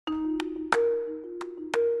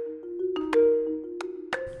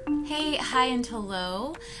Hey, hi, and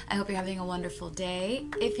hello. I hope you're having a wonderful day.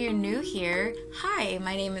 If you're new here, hi,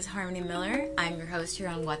 my name is Harmony Miller. I'm your host here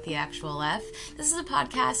on What the Actual F. This is a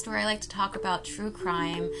podcast where I like to talk about true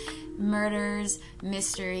crime, murders,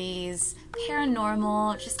 mysteries,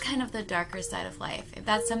 paranormal, just kind of the darker side of life. If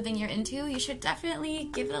that's something you're into, you should definitely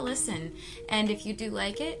give it a listen. And if you do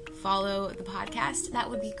like it, follow the podcast. That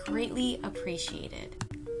would be greatly appreciated.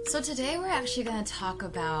 So today we're actually going to talk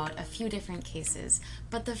about a few different cases,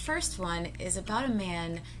 but the first one is about a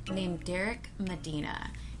man named Derek Medina,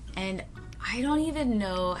 and I don't even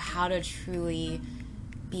know how to truly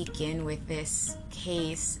begin with this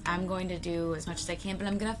case. I'm going to do as much as I can, but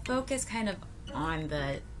I'm going to focus kind of on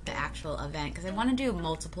the actual event because I want to do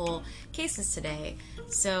multiple cases today.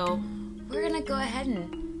 So we're going to go ahead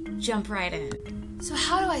and jump right in. So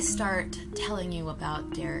how do I start telling you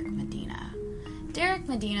about Derek Medina? Derek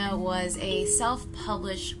Medina was a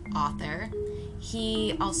self-published author.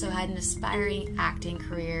 He also had an aspiring acting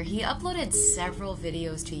career. He uploaded several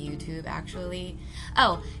videos to YouTube, actually.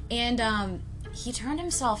 Oh, and he turned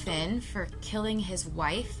himself in for killing his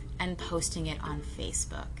wife and posting it on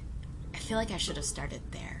Facebook. I feel like I should have started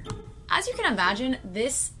there. As you can imagine,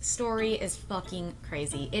 this story is fucking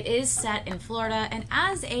crazy. It is set in Florida, and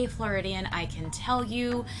as a Floridian, I can tell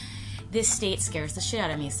you, this state scares the shit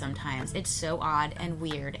out of me sometimes. It's so odd and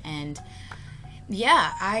weird, and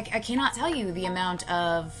yeah, I cannot tell you the amount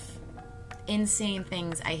of insane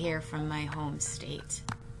things I hear from my home state.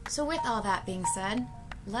 So with all that being said,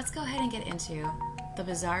 let's go ahead and get into the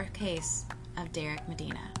bizarre case of Derek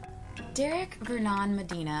Medina. Derek Vernon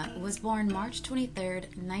Medina was born March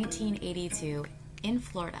 23rd, 1982 in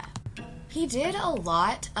Florida. He did a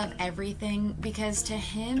lot of everything because to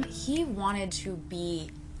him, he wanted to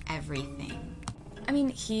be everything. I mean,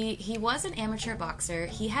 he was an amateur boxer.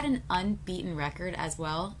 He had an unbeaten record as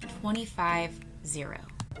well, 25-0.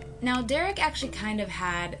 Now, Derek actually kind of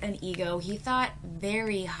had an ego. He thought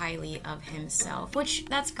very highly of himself, which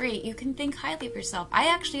that's great. You can think highly of yourself. I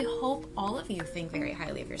actually hope all of you think very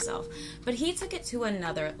highly of yourself. But he took it to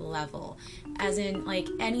another level. As in, like,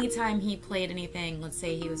 anytime he played anything, let's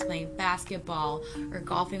say he was playing basketball or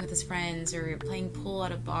golfing with his friends or playing pool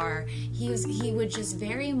at a bar, he would just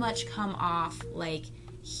very much come off like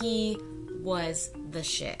he was the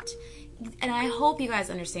shit. And I hope you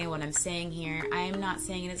guys understand what I'm saying here. I am not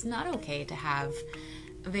saying it's not okay to have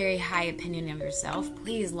a very high opinion of yourself.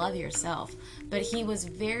 Please love yourself. But he was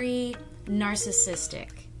very narcissistic.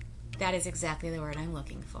 That is exactly the word I'm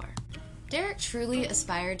looking for. Derek truly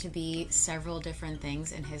aspired to be several different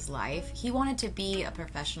things in his life. He wanted to be a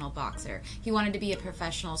professional boxer. He wanted to be a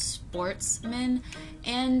professional sportsman,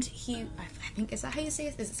 and I think, is that how you say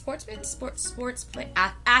it? Is it sportsman?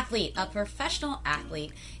 Athlete. A professional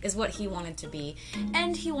athlete is what he wanted to be.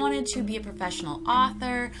 And he wanted to be a professional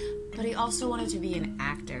author, but he also wanted to be an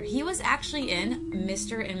actor. He was actually in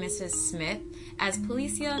Mr. and Mrs. Smith as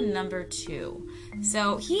Policia number 2.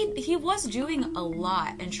 So he was doing a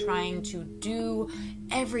lot and trying to do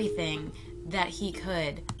everything that he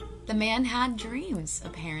could. The man had dreams,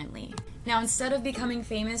 apparently. Now, instead of becoming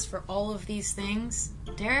famous for all of these things,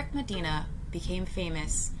 Derek Medina became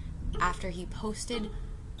famous after he posted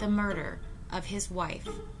the murder of his wife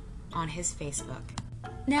on his Facebook.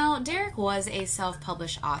 Now, Derek was a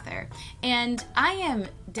self-published author, and I am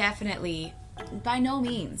definitely, by no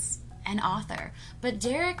means, an author, but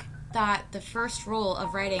Derek thought the first rule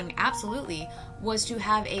of writing absolutely was to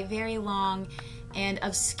have a very long and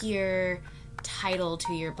obscure title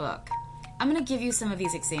to your book. I'm going to give you some of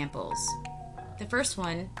these examples. The first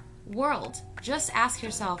one, World. Just ask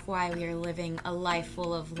yourself why we are living a life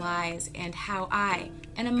full of lies and how I,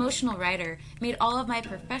 an emotional writer, made all of my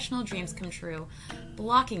professional dreams come true,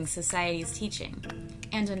 blocking society's teaching.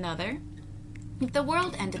 And another, if the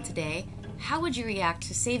world ended today, how would you react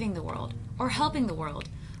to saving the world or helping the world?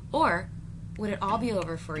 Or would it all be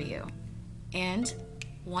over for you? And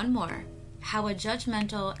one more, how a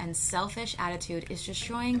judgmental and selfish attitude is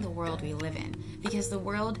destroying the world we live in because the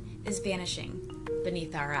world is vanishing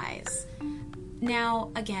beneath our eyes.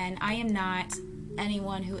 Now, again, I am not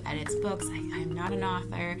anyone who edits books. I'm not an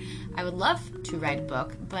author. I would love to write a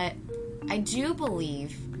book, but I do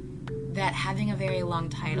believe that having a very long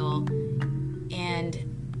title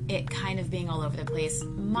and it kind of being all over the place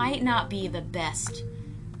might not be the best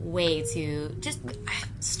way to just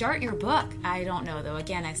start your book. I don't know, though.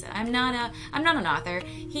 Again, I said I'm not an author.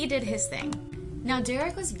 He did his thing. Now,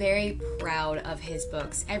 Derek was very proud of his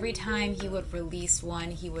books. Every time he would release one,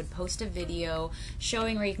 he would post a video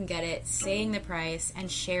showing where you can get it, saying the price, and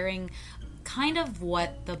sharing kind of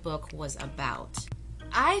what the book was about.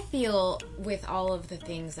 I feel with all of the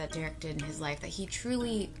things that Derek did in his life that he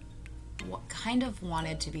truly kind of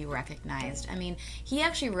wanted to be recognized. I mean, he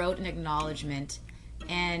actually wrote an acknowledgement,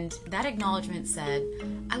 and that acknowledgement said,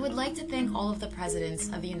 "I would like to thank all of the presidents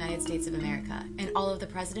of the United States of America and all of the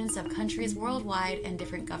presidents of countries worldwide and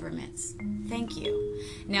different governments. Thank you."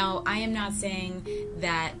 Now, I am not saying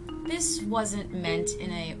that this wasn't meant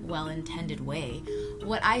in a well-intended way.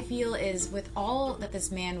 What I feel is with all that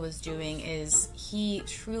this man was doing is he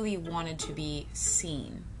truly wanted to be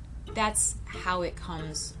seen. That's how it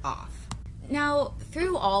comes off. Now,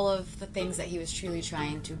 through all of the things that he was truly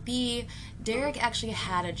trying to be, Derek actually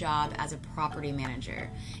had a job as a property manager.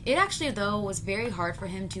 It actually, though, was very hard for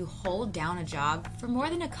him to hold down a job for more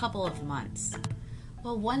than a couple of months.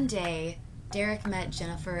 Well, one day, Derek met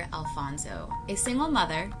Jennifer Alfonso, a single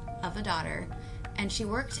mother of a daughter, and she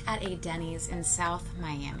worked at a Denny's in South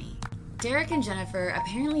Miami. Derek and Jennifer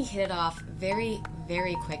apparently hit it off very,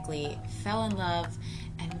 very quickly, fell in love,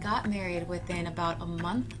 and got married within about a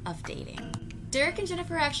month of dating. Derek and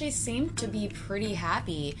Jennifer actually seemed to be pretty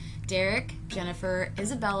happy. Derek, Jennifer,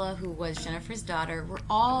 Isabella, who was Jennifer's daughter, were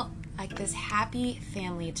all like this happy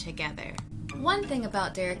family together. One thing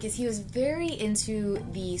about Derek is he was very into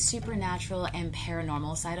the supernatural and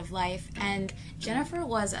paranormal side of life, and Jennifer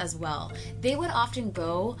was as well. They would often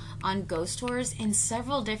go on ghost tours in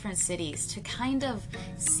several different cities to kind of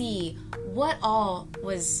see what all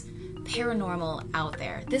was paranormal out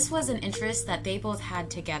there. This was an interest that they both had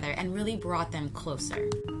together and really brought them closer.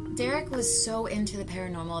 Derek was so into the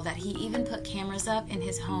paranormal that he even put cameras up in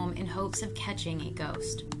his home in hopes of catching a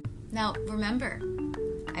ghost. Now, remember,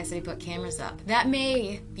 I said he put cameras up. That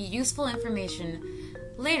may be useful information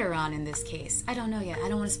later on in this case. I don't know yet. I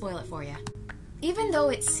don't want to spoil it for you. Even though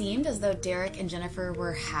it seemed as though Derek and Jennifer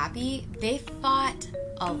were happy, they fought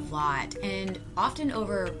a lot, and often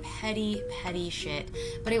over petty shit,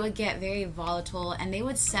 but it would get very volatile, and they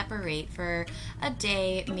would separate for a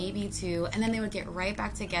day, maybe two, and then they would get right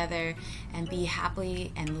back together and be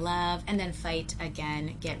happily in love, and then fight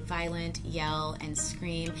again, get violent, yell, and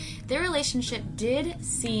scream. Their relationship did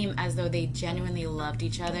seem as though they genuinely loved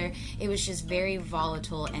each other. It was just very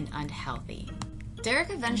volatile and unhealthy.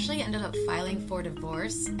 Derek eventually ended up filing for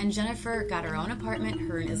divorce, and Jennifer got her own apartment.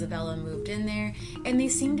 Her and Isabella moved in there, and they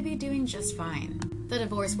seemed to be doing just fine. The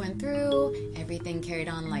divorce went through, everything carried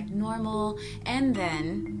on like normal, and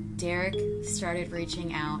then Derek started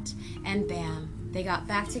reaching out, and bam, they got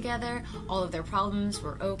back together, all of their problems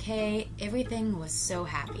were okay, everything was so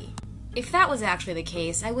happy. If that was actually the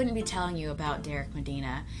case, I wouldn't be telling you about Derek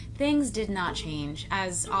Medina. Things did not change,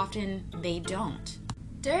 as often they don't.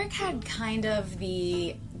 Derek had kind of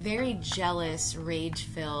the very jealous,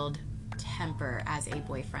 rage-filled temper as a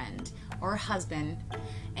boyfriend or husband,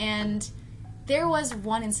 and there was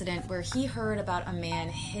one incident where he heard about a man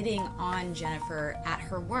hitting on Jennifer at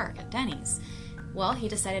her work at Denny's. Well, he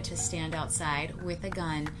decided to stand outside with a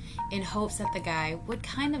gun in hopes that the guy would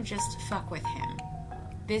kind of just fuck with him.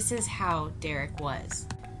 This is how Derek was.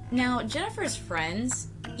 Now, Jennifer's friends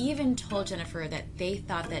even told Jennifer that they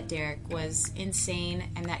thought that Derek was insane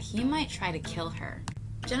and that he might try to kill her.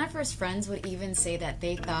 Jennifer's friends would even say that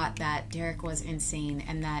they thought that Derek was insane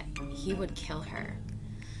and that he would kill her.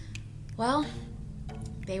 Well,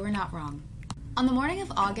 they were not wrong. On the morning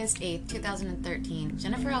of August 8th, 2013,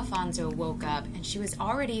 Jennifer Alfonso woke up and she was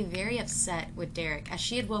already very upset with Derek as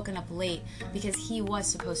she had woken up late because he was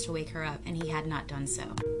supposed to wake her up and he had not done so.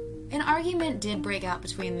 An argument did break out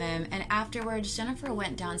between them, and afterwards Jennifer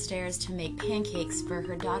went downstairs to make pancakes for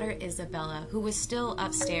her daughter Isabella, who was still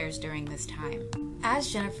upstairs during this time.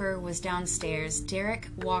 As Jennifer was downstairs, Derek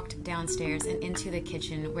walked downstairs and into the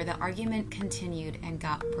kitchen where the argument continued and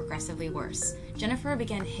got progressively worse. Jennifer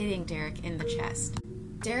began hitting Derek in the chest.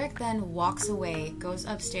 Derek then walks away, goes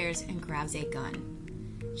upstairs, and grabs a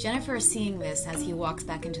gun. Jennifer, seeing this as he walks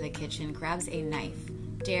back into the kitchen, grabs a knife.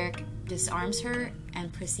 Derek disarms her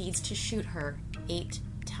and proceeds to shoot her 8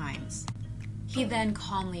 times. He then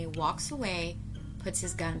calmly walks away, puts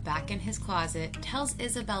his gun back in his closet, tells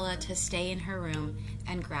Isabella to stay in her room,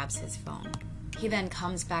 and grabs his phone. He then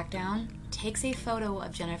comes back down, takes a photo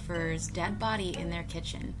of Jennifer's dead body in their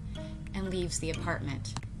kitchen, and leaves the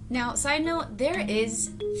apartment. Now, side note, there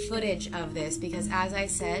is footage of this because, as I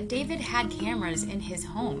said, David had cameras in his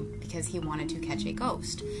home because he wanted to catch a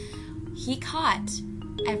ghost. He caught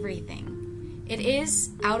everything. It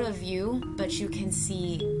is out of view, but you can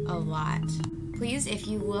see a lot. Please, if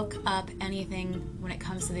you look up anything when it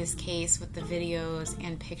comes to this case with the videos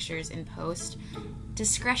and pictures in post,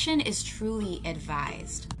 discretion is truly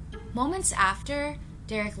advised. Moments after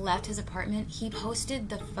Derek left his apartment, he posted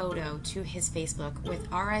the photo to his Facebook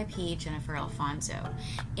with RIP Jennifer Alfonso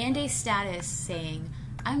and a status saying,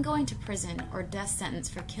 I'm going to prison or death sentence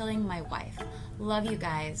for killing my wife. Love you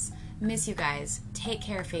guys. Miss you guys. Take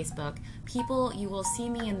care, Facebook. People, you will see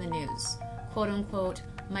me in the news. Quote unquote,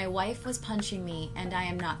 my wife was punching me and I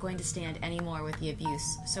am not going to stand anymore with the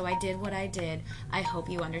abuse. So I did what I did. I hope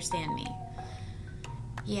you understand me.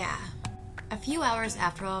 Yeah. A few hours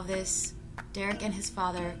after all of this, Derek and his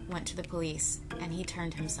father went to the police and he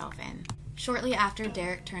turned himself in. Shortly after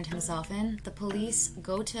Derek turned himself in, the police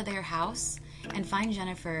go to their house and find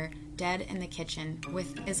Jennifer dead in the kitchen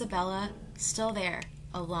with Isabella still there,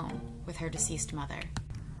 alone with her deceased mother.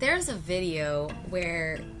 There's a video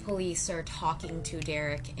where police are talking to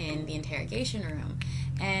Derek in the interrogation room,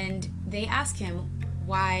 and they ask him,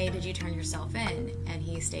 why did you turn yourself in? And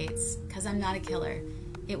he states, because I'm not a killer.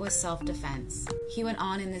 It was self-defense. He went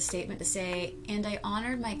on in this statement to say, and I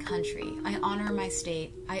honored my country, I honor my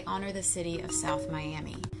state, I honor the city of South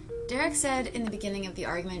Miami. Derek said in the beginning of the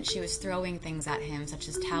argument she was throwing things at him, such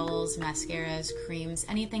as towels, mascaras, creams,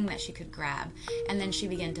 anything that she could grab, and then she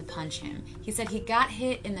began to punch him. He said he got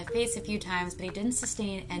hit in the face a few times, but he didn't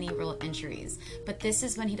sustain any real injuries. But this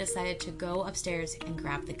is when he decided to go upstairs and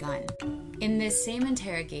grab the gun. In this same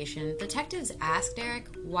interrogation, detectives asked Derek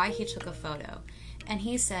why he took a photo. And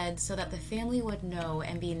he said so that the family would know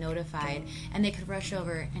and be notified and they could rush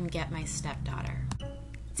over and get my stepdaughter.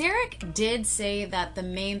 Derek did say that the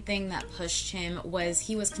main thing that pushed him was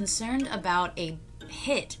he was concerned about a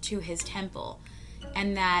hit to his temple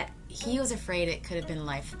and that he was afraid it could have been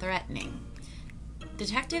life-threatening.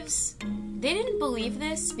 Detectives, they didn't believe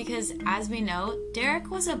this because, as we know, Derek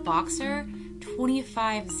was a boxer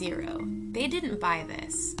 25-0. They didn't buy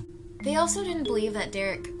this. They also didn't believe that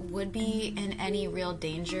Derek would be in any real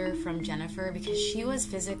danger from Jennifer because she was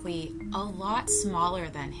physically a lot smaller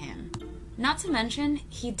than him. Not to mention,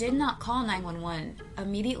 he did not call 911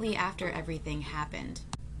 immediately after everything happened.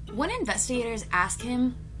 When investigators ask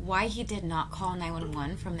him why he did not call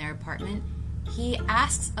 911 from their apartment, he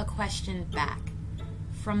asks a question back.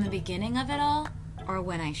 From the beginning of it all, or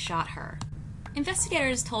when I shot her?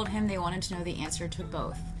 Investigators told him they wanted to know the answer to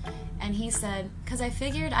both. And he said, because I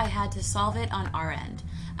figured I had to solve it on our end.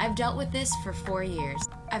 I've dealt with this for 4 years.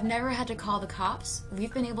 I've never had to call the cops.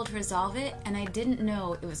 We've been able to resolve it, and I didn't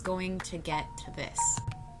know it was going to get to this.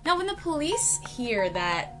 Now, when the police hear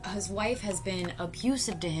that his wife has been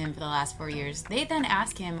abusive to him for the last 4 years, they then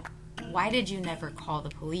ask him, why did you never call the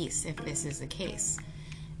police if this is the case?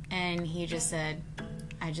 And he just said,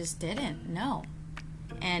 I just didn't, no.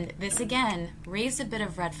 And this again raised a bit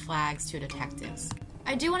of red flags to detectives.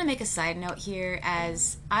 I do want to make a side note here,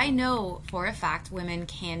 as I know for a fact women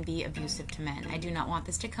can be abusive to men. I do not want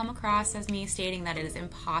this to come across as me stating that it is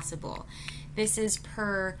impossible. This is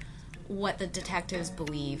per what the detectives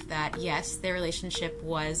believe, that yes, their relationship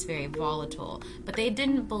was very volatile, but they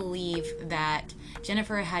didn't believe that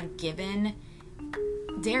Jennifer had given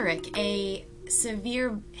Derek a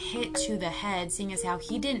severe hit to the head, seeing as how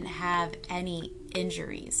he didn't have any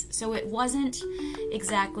injuries. So it wasn't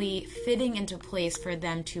exactly fitting into place for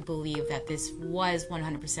them to believe that this was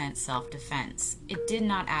 100% self-defense. It did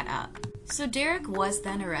not add up. So Derek was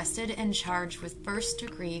then arrested and charged with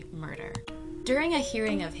first-degree murder. During a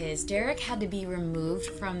hearing of his, Derek had to be removed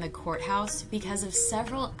from the courthouse because of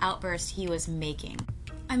several outbursts he was making.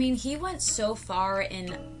 I mean, he went so far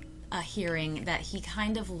in a hearing that he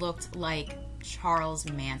kind of looked like Charles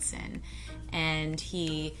Manson, and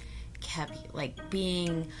he kept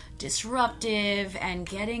being disruptive and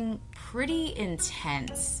getting pretty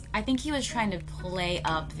intense. I think he was trying to play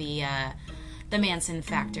up the Manson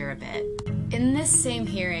factor a bit. In this same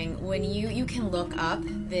hearing, when you can look up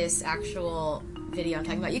this actual video I'm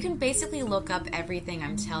talking about, you can basically look up everything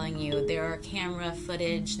I'm telling you. There are camera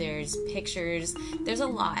footage, there's pictures, there's a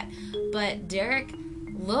lot. But Derek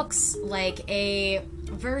looks like a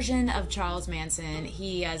version of Charles Manson.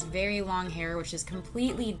 He has very long hair, which is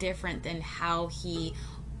completely different than how he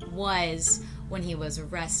was when he was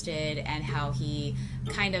arrested and how he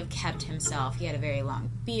kind of kept himself. He had a very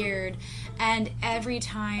long beard, and every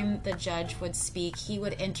time the judge would speak, he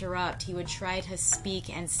would interrupt. He would try to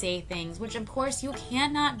speak and say things, which of course you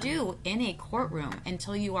cannot do in a courtroom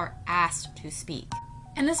until you are asked to speak.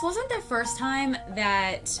 And this wasn't the first time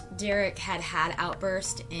that Derek had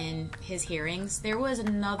outbursts in his hearings. There was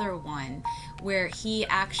another one where he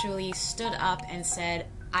actually stood up and said,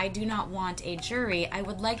 I do not want a jury. I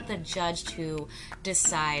would like the judge to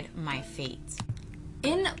decide my fate.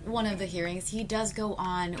 In one of the hearings, he does go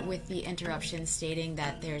on with the interruption, stating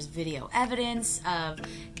that there's video evidence of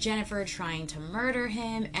Jennifer trying to murder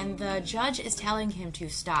him, and the judge is telling him to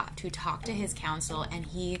stop, to talk to his counsel, and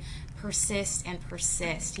he persists and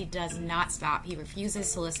persists. He does not stop. He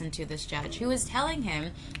refuses to listen to this judge, who is telling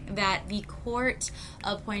him that the court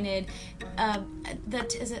appointed,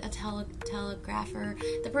 is it a telegrapher?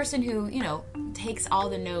 The person who, takes all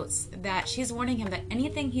the notes, that she's warning him that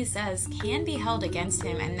anything he says can be held against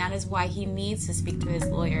him, and that is why he needs to speak to his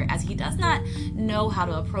lawyer, as he does not know how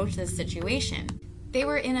to approach this situation. They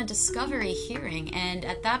were in a discovery hearing, and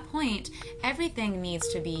at that point, everything needs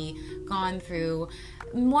to be gone through,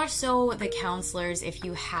 more so the counselors if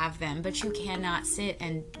you have them, but you cannot sit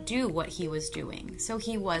and do what he was doing. So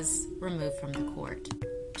he was removed from the court.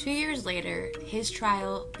 2 years later, his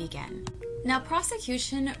trial began. Now,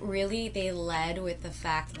 prosecution they led with the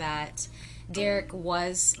fact that Derek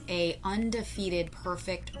was a undefeated,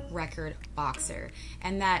 perfect record boxer,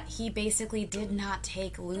 and that he basically did not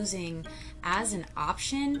take losing as an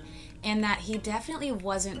option, and that he definitely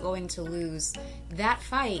wasn't going to lose that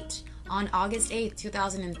fight on August 8th,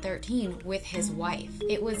 2013 with his wife.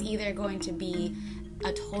 It was either going to be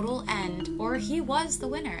a total end or he was the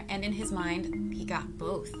winner, and in his mind, he got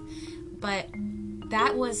both. But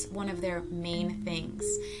that was one of their main things.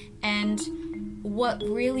 And what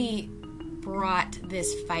really brought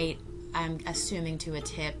this fight, I'm assuming, to a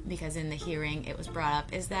tip, because in the hearing it was brought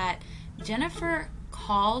up, is that Jennifer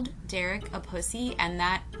called Derek a pussy, and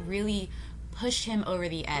that really pushed him over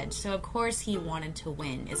the edge. So of course he wanted to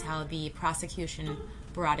win, is how the prosecution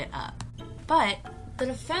brought it up. But the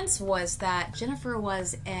defense was that Jennifer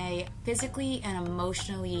was a physically and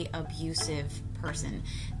emotionally abusive person,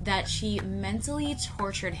 that she mentally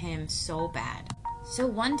tortured him so bad. So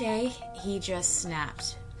one day he just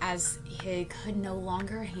snapped, as he could no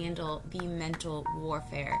longer handle the mental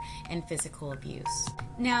warfare and physical abuse.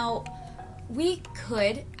 Now, we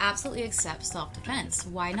could absolutely accept self-defense.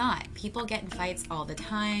 Why not? People get in fights all the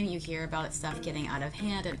time. You hear about stuff getting out of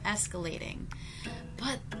hand and escalating.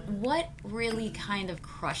 But what really kind of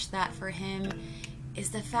crushed that for him is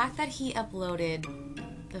the fact that he uploaded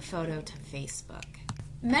the photo to Facebook.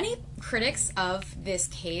 Many critics of this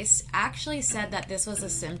case actually said that this was a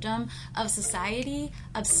symptom of society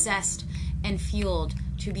obsessed and fueled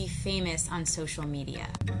to be famous on social media.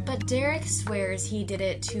 But Derek swears he did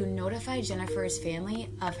it to notify Jennifer's family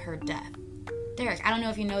of her death. Derek, I don't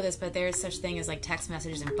know if you know this, but there's such thing as like text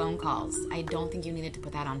messages and phone calls. I don't think you needed to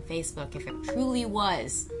put that on Facebook if it truly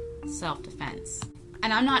was self-defense.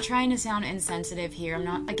 And I'm not trying to sound insensitive here.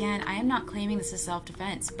 I am not claiming this is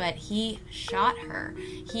self-defense, but he shot her.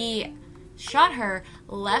 He shot her,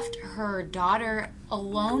 left her daughter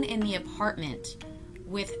alone in the apartment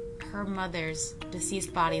with her mother's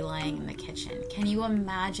deceased body lying in the kitchen. Can you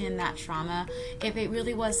imagine that trauma? If it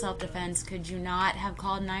really was self-defense, could you not have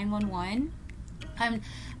called 911?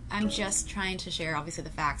 I'm just trying to share, obviously, the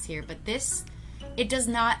facts here, but it does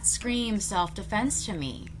not scream self-defense to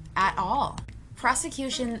me at all.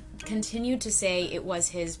 Prosecution continued to say it was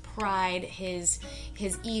his pride, his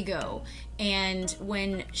ego, and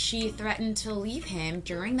when she threatened to leave him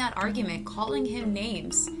during that argument, calling him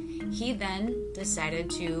names, he then decided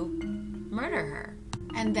to murder her.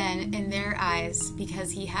 And then, in their eyes,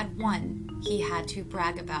 because he had won, he had to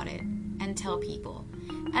brag about it and tell people,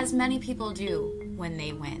 as many people do when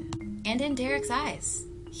they win. And in Derek's eyes,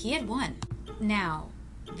 he had won. Now,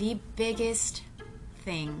 the biggest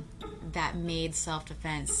thing that made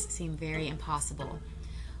self-defense seem very impossible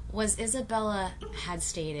was Isabella had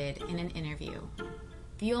stated in an interview,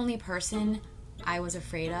 the only person I was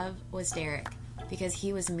afraid of was Derek, because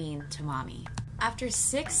he was mean to mommy. After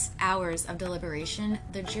 6 hours of deliberation,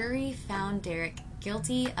 the jury found Derek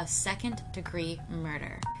guilty of second-degree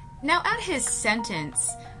murder. Now, at his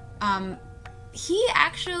sentence, he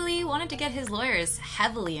actually wanted to get his lawyers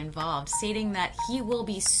heavily involved, stating that he will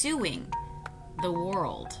be suing the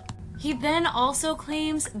world. He then also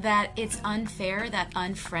claims that it's unfair that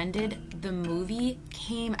Unfriended, the movie,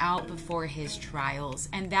 came out before his trials,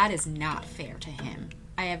 and that is not fair to him.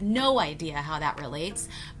 I have no idea how that relates,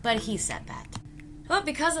 but he said that. But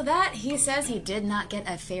because of that, he says he did not get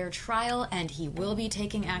a fair trial, and he will be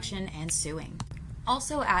taking action and suing.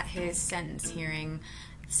 Also at his sentence hearing,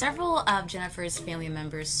 several of Jennifer's family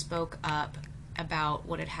members spoke up about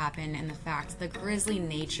what had happened and the fact, the grisly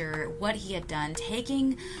nature, what he had done,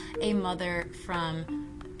 taking a mother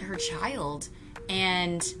from her child,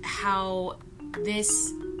 and how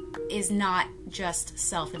this is not just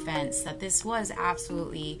self-defense, that this was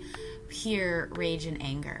absolutely pure rage and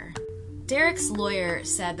anger. Derek's lawyer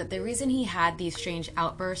said that the reason he had these strange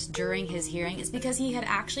outbursts during his hearing is because he had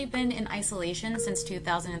actually been in isolation since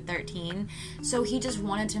 2013, so he just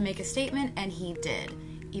wanted to make a statement, and he did,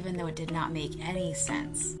 even though it did not make any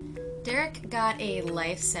sense. Derek got a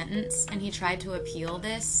life sentence, and he tried to appeal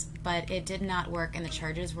this, but it did not work and the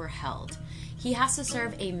charges were held. He has to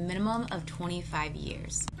serve a minimum of 25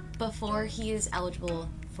 years before he is eligible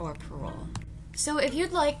for parole. So if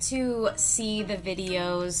you'd like to see the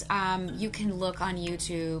videos, you can look on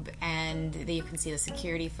YouTube and you can see the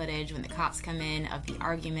security footage when the cops come in of the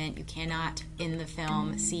argument. You cannot, in the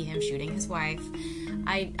film, see him shooting his wife.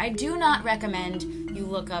 I do not recommend you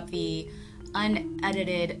look up the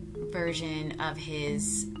unedited version of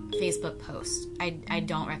his Facebook post. I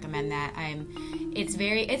don't recommend that.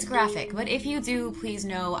 It's graphic, but if you do, please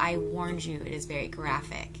know I warned you, it is very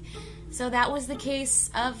graphic. So that was the case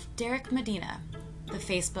of Derek Medina, the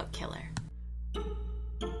Facebook killer.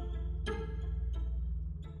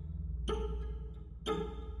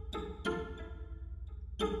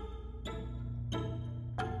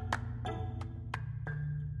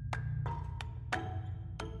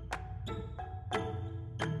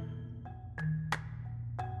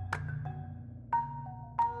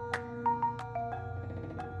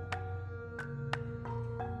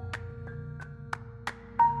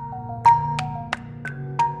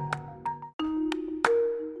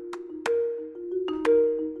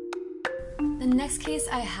 The next case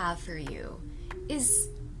I have for you is,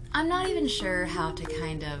 I'm not even sure how to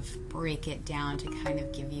kind of break it down to kind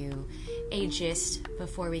of give you a gist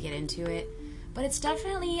before we get into it, but it's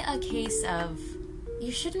definitely a case of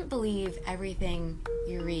you shouldn't believe everything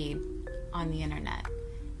you read on the internet.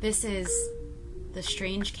 This is the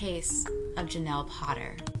strange case of Janelle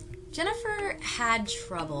Potter. Jennifer had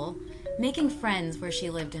trouble making friends where she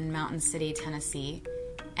lived in Mountain City, Tennessee,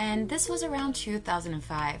 and this was around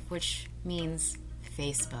 2005, which means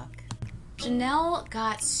Facebook. Janelle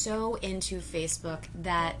got so into Facebook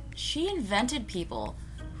that she invented people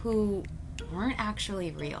who weren't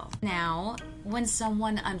actually real. Now, when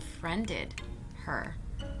someone unfriended her,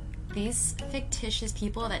 these fictitious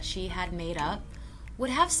people that she had made up would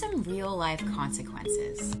have some real life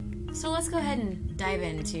consequences. So let's go ahead and dive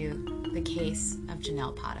into the case of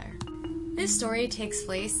Janelle Potter. This story takes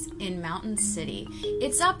place in Mountain City.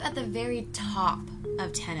 It's up at the very top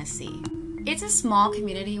of Tennessee. It's a small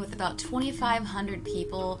community with about 2,500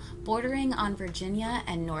 people bordering on Virginia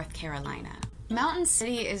and North Carolina. Mountain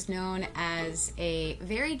City is known as a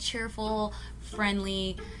very cheerful,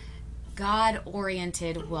 friendly,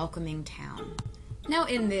 God-oriented, welcoming town. Now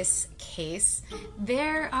in this case,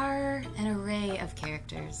 there are an array of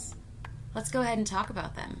characters. Let's go ahead and talk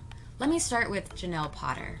about them. Let me start with Janelle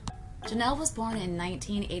Potter. Janelle was born in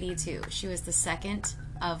 1982. She was the second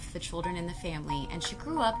of the children in the family, and she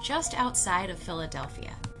grew up just outside of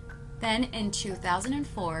Philadelphia. Then in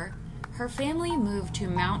 2004, her family moved to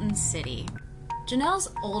Mountain City.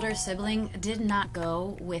 Janelle's older sibling did not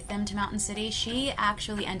go with them to Mountain City. She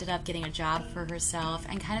actually ended up getting a job for herself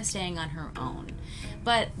and kind of staying on her own.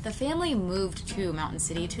 But the family moved to Mountain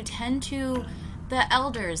City to tend to the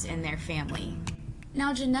elders in their family.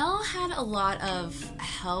 Now, Janelle had a lot of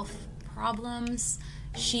health problems.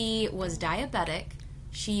 She was diabetic.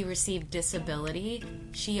 She received disability.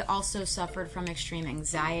 She also suffered from extreme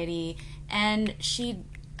anxiety, and she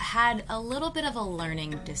had a little bit of a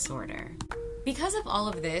learning disorder. Because of all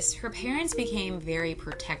of this, her parents became very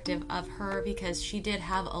protective of her because she did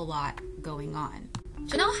have a lot going on.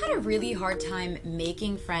 Janelle had a really hard time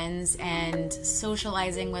making friends and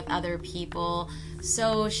socializing with other people,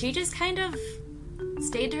 so she just kind of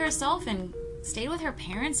stayed to herself and stayed with her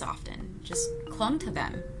parents often, just clung to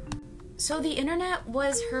them. So the internet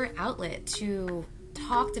was her outlet to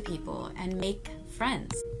talk to people and make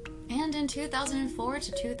friends. And in 2004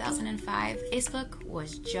 to 2005, Facebook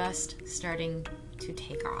was just starting to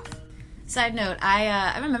take off. Side note,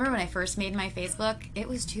 I remember when I first made my Facebook, it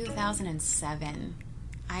was 2007.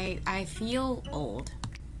 I feel old.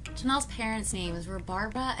 Janelle's parents' names were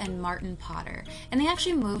Barbara and Martin Potter, and they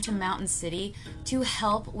actually moved to Mountain City to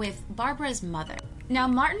help with Barbara's mother. Now,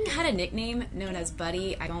 Martin had a nickname known as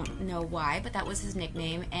Buddy. I don't know why, but that was his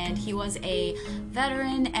nickname, and he was a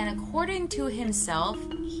veteran, and according to himself,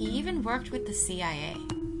 he even worked with the CIA.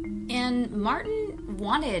 And Martin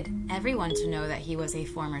wanted everyone to know that he was a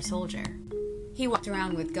former soldier. He walked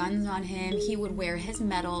around with guns on him, he would wear his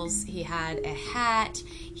medals, he had a hat,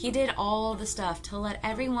 he did all the stuff to let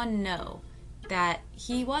everyone know that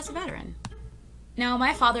he was a veteran. Now,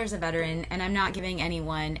 my father's a veteran, and I'm not giving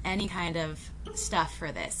anyone any kind of stuff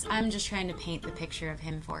for this. I'm just trying to paint the picture of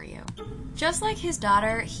him for you. Just like his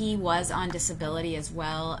daughter, he was on disability as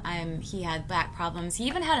well. He had back problems. He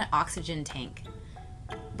even had an oxygen tank.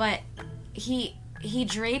 But he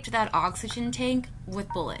draped that oxygen tank with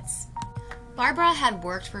bullets. Barbara had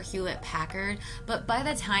worked for Hewlett Packard, but by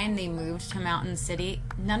the time they moved to Mountain City,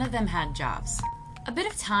 none of them had jobs. A bit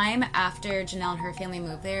of time after Janelle and her family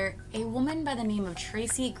moved there, a woman by the name of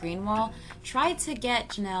Tracy Greenwald tried to get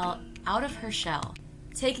Janelle out of her shell,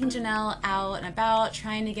 taking Janelle out and about,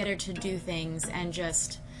 trying to get her to do things and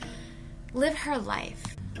just live her life.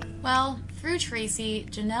 Well, through Tracy,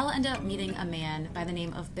 Janelle ended up meeting a man by the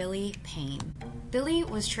name of Billy Payne. Billy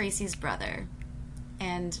was Tracy's brother,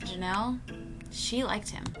 and Janelle, she liked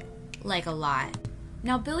him, like a lot.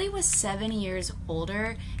 Now, Billy was 7 years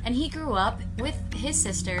older, and he grew up with his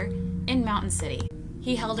sister in Mountain City.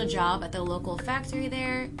 He held a job at the local factory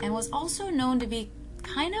there, and was also known to be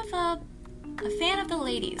kind of a fan of the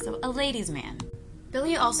ladies, a ladies' man.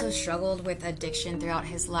 Billy also struggled with addiction throughout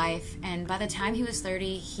his life, and by the time he was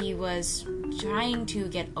 30, he was trying to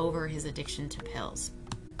get over his addiction to pills.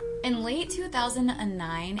 In late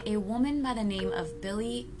 2009, a woman by the name of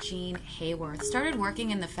Billie Jean Hayworth started working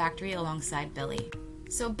in the factory alongside Billy.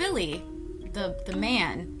 So Billy, the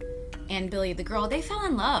man, and Billy, the girl, they fell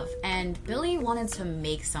in love, and Billy wanted to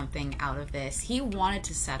make something out of this. He wanted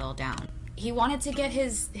to settle down. He wanted to get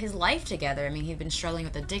his life together. I mean, he'd been struggling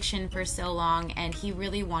with addiction for so long, and he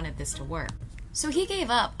really wanted this to work. So he gave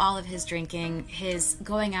up all of his drinking, his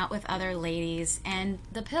going out with other ladies, and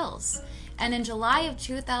the pills. And in July of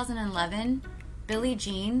 2011, Billie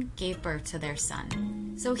Jean gave birth to their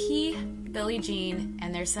son. So he, Billie Jean,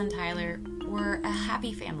 and their son Tyler were a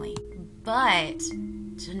happy family. But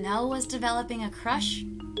Janelle was developing a crush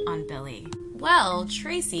on Billy. Well,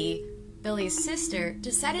 Tracy, Billy's sister,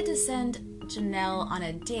 decided to send Janelle on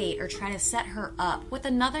a date or try to set her up with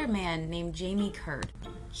another man named Jamie Curd.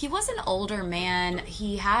 He was an older man.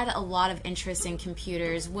 He had a lot of interest in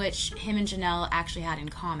computers, which him and Janelle actually had in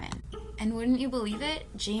common. And wouldn't you believe it,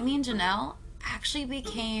 Jamie and Janelle actually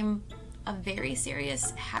became a very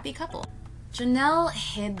serious, happy couple. Janelle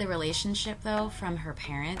hid the relationship, though, from her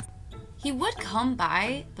parents. He would come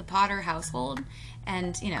by the Potter household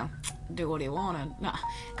and, do what he wanted. No.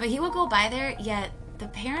 But he would go by there, yet the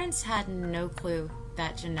parents had no clue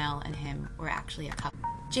that Janelle and him were actually a couple.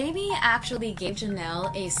 Jamie actually gave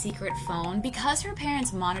Janelle a secret phone because her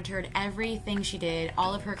parents monitored everything she did,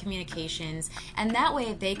 all of her communications, and that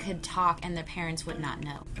way they could talk and the parents would not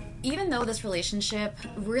know. Even though this relationship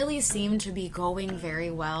really seemed to be going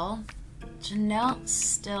very well, Janelle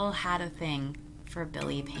still had a thing for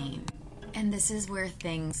Billy Payne. And this is where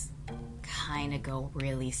things kind of go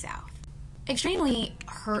really south. Extremely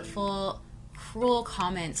hurtful, cruel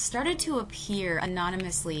comments started to appear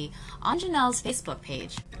anonymously on Janelle's Facebook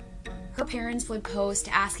page. Her parents would post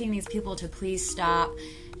asking these people to please stop.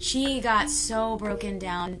 She got so broken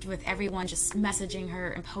down with everyone just messaging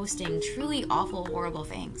her and posting truly awful, horrible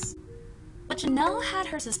things. But Janelle had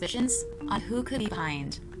her suspicions on who could be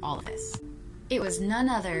behind all of this. It was none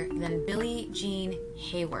other than Billie Jean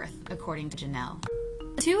Hayworth, according to Janelle.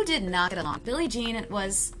 The two did not get along. Billie Jean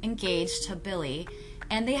was engaged to Billy,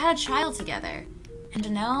 and they had a child together. And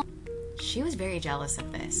Janelle, she was very jealous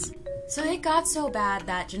of this. So it got so bad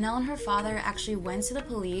that Janelle and her father actually went to the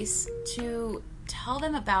police to tell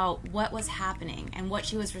them about what was happening and what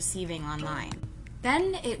she was receiving online.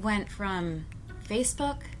 Then it went from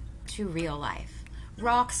Facebook to real life.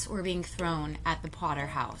 Rocks were being thrown at the Potter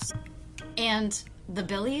house. And the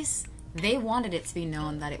Billies, they wanted it to be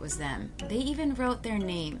known that it was them. They even wrote their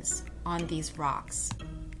names on these rocks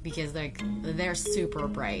because they're super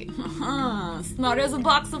bright. Smart as a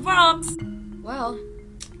box of rocks. Well,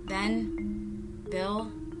 then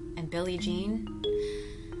Bill and Billie Jean,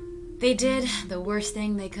 they did the worst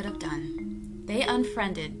thing they could have done. They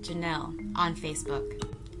unfriended Janelle on Facebook.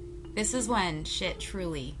 This is when shit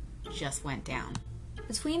truly just went down.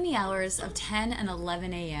 Between the hours of 10 and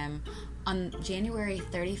 11 a.m. on January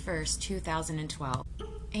 31st, 2012,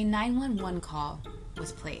 a 911 call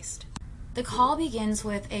was placed. The call begins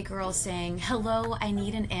with a girl saying, "Hello, I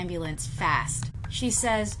need an ambulance fast." She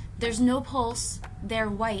says, "There's no pulse, they're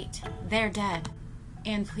white, they're dead."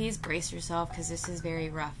 And please brace yourself because this is very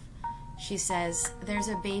rough. She says, "There's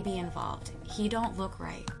a baby involved. He don't look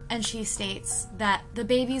right." And she states that the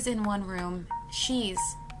baby's in one room, she's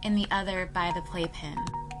in the other by the playpen.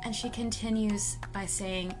 And she continues by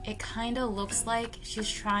saying, "It kinda looks like she's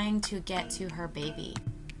trying to get to her baby."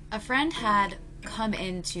 A friend had come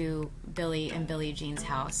into Billy and Billie Jean's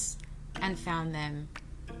house and found them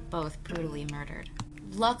both brutally murdered.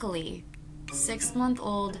 Luckily,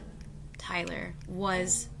 6-month-old Tyler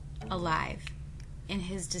was alive in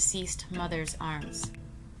his deceased mother's arms.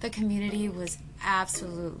 The community was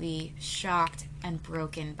absolutely shocked and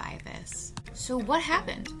broken by this. So what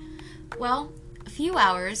happened? Well, a few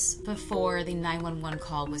hours before the 911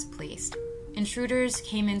 call was placed, intruders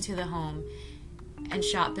came into the home and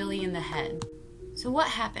shot Billy in the head. So what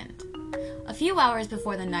happened? A few hours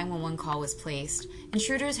before the 911 call was placed,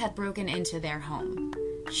 intruders had broken into their home,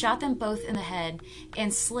 shot them both in the head,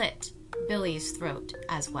 and slit Billy's throat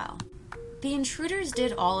as well. The intruders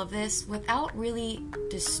did all of this without really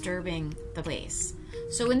disturbing the place.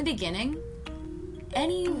 So in the beginning,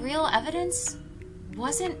 any real evidence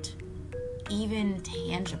wasn't even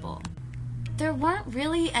tangible. There weren't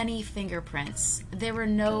really any fingerprints. There were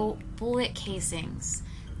no bullet casings.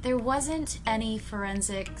 There wasn't any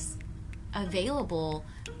forensics available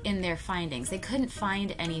in their findings. They couldn't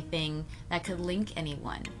find anything that could link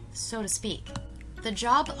anyone, so to speak. The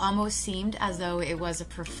job almost seemed as though it was a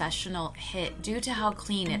professional hit due to how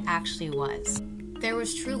clean it actually was. There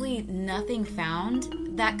was truly nothing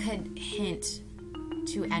found that could hint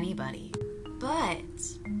to anybody. But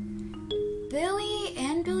Billy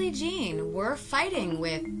and Billie Jean were fighting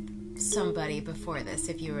with somebody before this,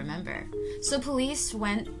 if you remember. So police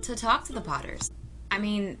went to talk to the Potters. I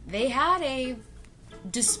mean, they had a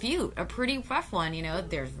dispute, a pretty rough one, you know.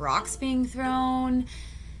 There's rocks being thrown,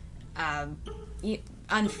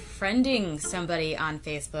 unfriending somebody on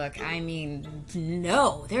Facebook. I mean,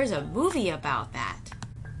 no, there's a movie about that.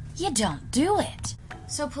 You don't do it.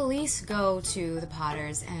 So police go to the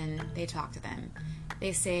Potters and they talk to them.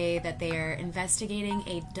 They say that they are investigating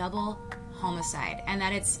a double homicide and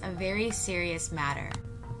that it's a very serious matter.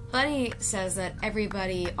 Buddy says that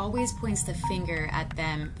everybody always points the finger at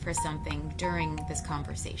them for something during this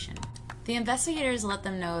conversation. The investigators let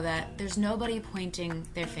them know that there's nobody pointing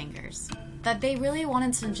their fingers, that they really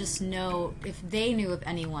wanted to just know if they knew of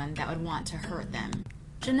anyone that would want to hurt them.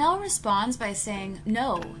 Janelle responds by saying,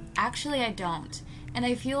 "No, actually I don't, and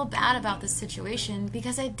I feel bad about this situation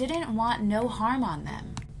because I didn't want no harm on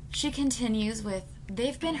them." She continues with,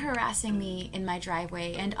 "They've been harassing me in my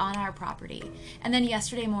driveway and on our property. And then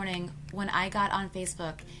yesterday morning, when I got on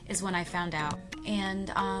Facebook, is when I found out.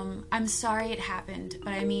 And I'm sorry it happened,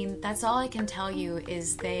 but I mean, that's all I can tell you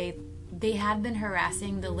is they had been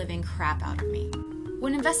harassing the living crap out of me."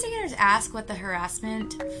 When investigators asked what the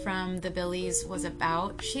harassment from the Billies was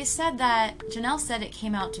about, she said that Janelle said it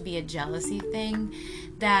came out to be a jealousy thing,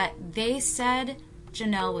 that they said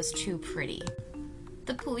Janelle was too pretty.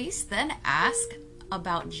 The police then asked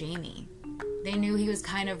about Jamie. They knew he was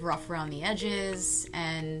kind of rough around the edges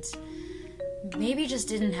and maybe just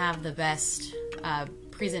didn't have the best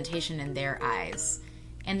presentation in their eyes.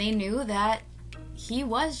 And they knew that he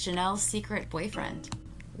was Janelle's secret boyfriend.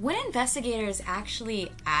 When investigators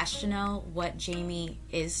actually asked Janelle what Jamie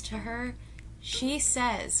is to her, she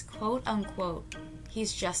says, quote unquote,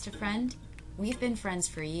 "He's just a friend. We've been friends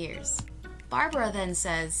for years." Barbara then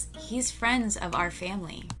says, "He's friends of our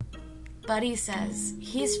family." Buddy says,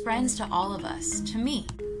 "He's friends to all of us, to me."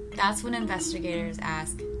 That's when investigators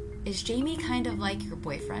ask, "Is Jamie kind of like your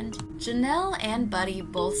boyfriend?" Janelle and Buddy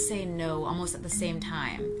both say no almost at the same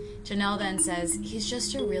time. Janelle then says, "He's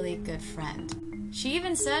just a really good friend." She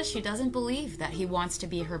even says she doesn't believe that he wants to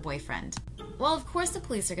be her boyfriend. Well, of course the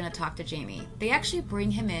police are going to talk to Jamie. They actually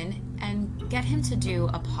bring him in and get him to do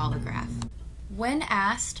a polygraph. When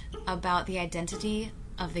asked about the identity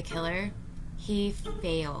of the killer, he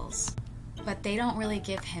fails. But they don't really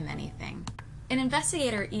give him anything. An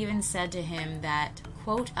investigator even said to him that,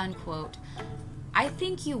 quote unquote, "I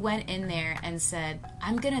think you went in there and said,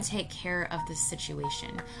 I'm going to take care of this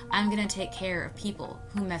situation. I'm going to take care of people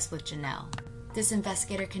who mess with Janelle." This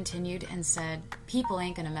investigator continued and said, "People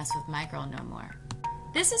ain't going to mess with my girl no more."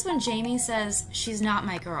 This is when Jamie says, "She's not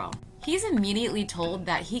my girl." He's immediately told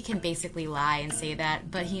that he can basically lie and say that,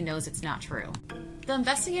 but he knows it's not true. The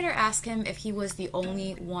investigator asked him if he was the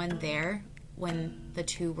only one there when the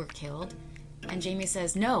two were killed, and Jamie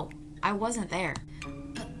says, "No, I wasn't there."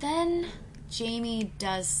 But then Jamie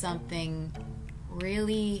does something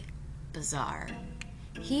really bizarre.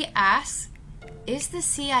 He asks, "Is the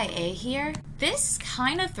CIA here?" This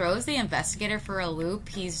kind of throws the investigator for a loop.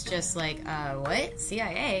 He's just like, what?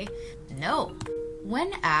 CIA? No.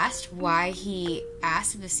 When asked why he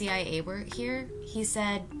asked if the CIA were here, he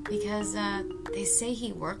said, because they say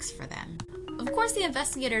he works for them. Of course, the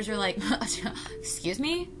investigators are like, "Excuse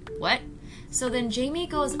me? What?" So then Jamie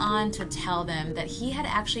goes on to tell them that he had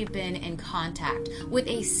actually been in contact with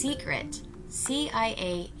a secret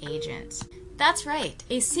CIA agent. That's right,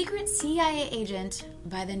 a secret CIA agent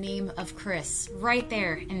by the name of Chris, right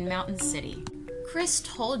there in Mountain City. Chris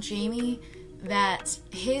told Jamie that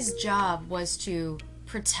his job was to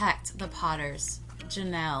protect the Potters,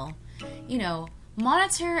 Janelle,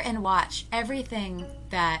 monitor and watch everything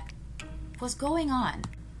that was going on.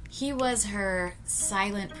 He was her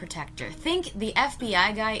silent protector. Think the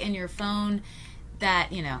FBI guy in your phone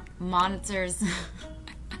that, monitors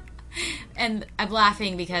And I'm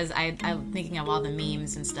laughing because I'm thinking of all the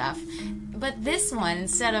memes and stuff. But this one,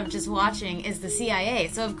 instead of just watching, is the CIA.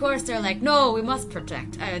 So of course they're like, no, we must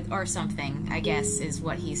protect, or something, I guess is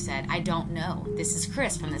what he said. I don't know. This is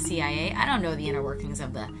Chris from the CIA. I don't know the inner workings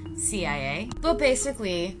of the CIA. But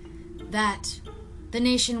basically, that the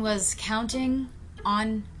nation was counting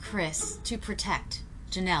on Chris to protect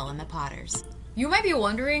Janelle and the Potters. You might be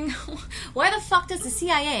wondering, why the fuck does the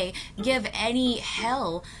CIA give any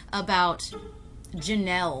hell about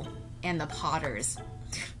Janelle and the Potters?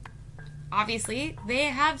 Obviously, they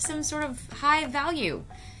have some sort of high value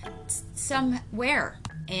somewhere,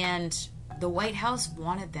 and the White House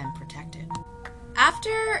wanted them protected.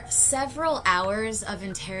 After several hours of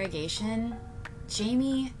interrogation,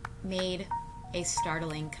 Jamie made a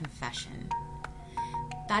startling confession.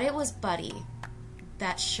 That it was Buddy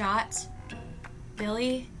that shot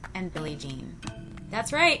Billy and Billie Jean.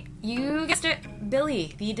 That's right, you guessed it.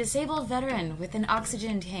 Billy, the disabled veteran with an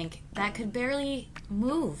oxygen tank that could barely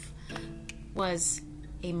move, was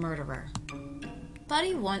a murderer.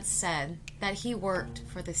 Buddy once said that he worked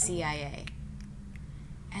for the CIA.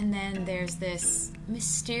 And then there's this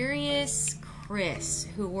mysterious Chris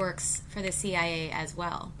who works for the CIA as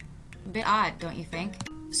well. A bit odd, don't you think?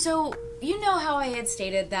 So, you know how I had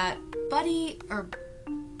stated that Buddy, or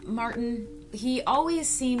Martin, he always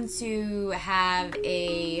seemed to have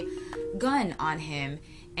a gun on him,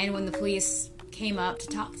 and when the police came up to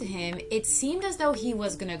talk to him, it seemed as though he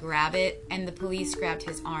was gonna grab it, and the police grabbed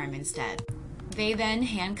his arm instead. They then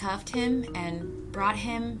handcuffed him and brought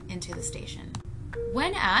him into the station.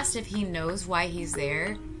 When asked if he knows why he's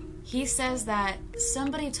there, he says that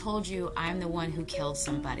somebody told you I'm the one who killed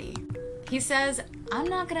somebody. He says, I'm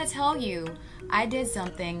not gonna tell you I did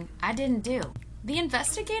something I didn't do. The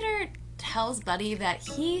investigator tells Buddy that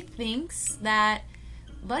he thinks that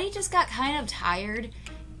Buddy just got kind of tired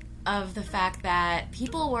of the fact that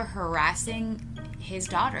people were harassing his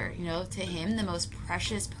daughter, you know, to him the most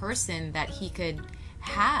precious person that he could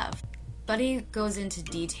have. Buddy goes into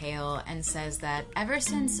detail and says that ever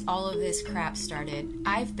since all of this crap started,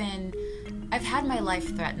 I've had my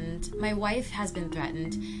life threatened. My wife has been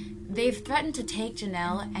threatened. They've threatened to take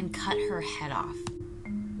Janelle and cut her head off.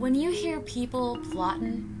 When you hear people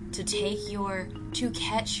plotting to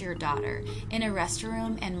catch your daughter in a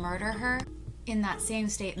restroom and murder her, in that same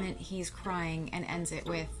statement, he's crying and ends it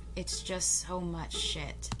with, it's just so much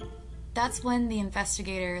shit. That's when the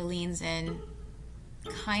investigator leans in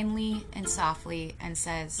kindly and softly and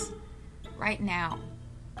says, right now,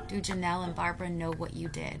 do Janelle and Barbara know what you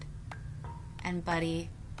did? And Buddy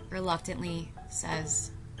reluctantly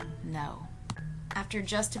says, no. After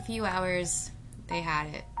just a few hours, they had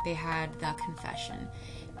it. They had the confession.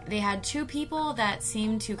 They had two people that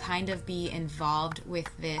seemed to kind of be involved with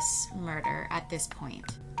this murder at this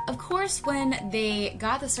point. Of course, when they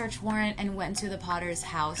got the search warrant and went to the Potter's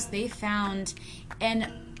house, they found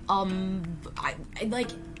an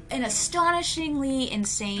astonishingly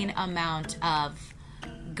insane amount of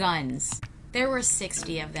guns. There were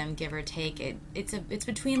 60 of them, give or take. It's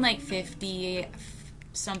between like 50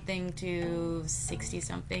 something to 60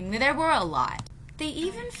 something. There were a lot. They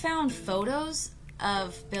even found photos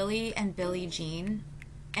of Billy and Billie Jean,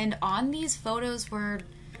 and on these photos were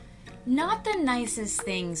not the nicest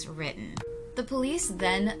things written. The police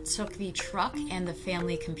then took the truck and the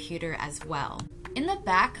family computer as well. In the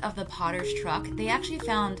back of the Potter's truck, they actually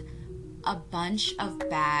found a bunch of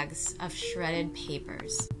bags of shredded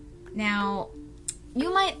papers. Now,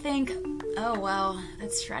 you might think, oh well,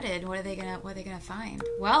 that's shredded. What are they gonna find?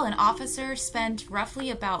 Well, an officer spent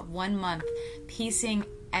roughly about 1 month piecing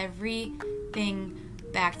everything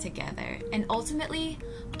back together and ultimately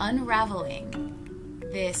unraveling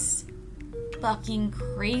this fucking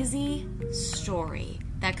crazy story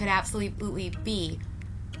that could absolutely be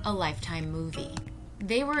a Lifetime movie.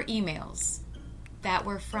 They were emails that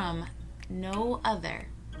were from no other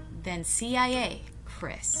than CIA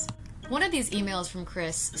Chris. One of these emails from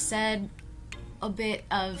Chris said a bit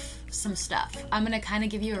of some stuff. I'm going to kind of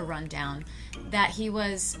give you a rundown. That he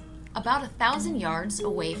was about 1,000 yards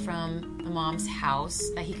away from the mom's house,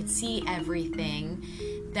 that he could see everything,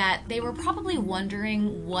 that they were probably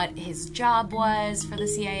wondering what his job was for the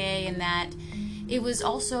CIA, and that it was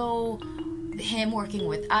also him working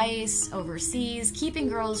with ICE overseas, keeping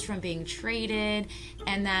girls from being traded,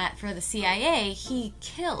 and that for the CIA, he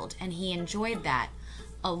killed, and he enjoyed that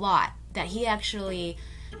a lot. That he actually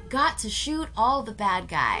got to shoot all the bad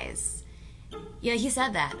guys. Yeah, he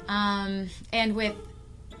said that. And with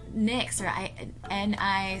NICS or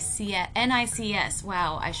NICS.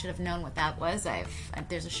 Wow, I should have known what that was.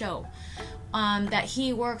 There's a show that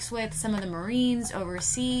he works with some of the Marines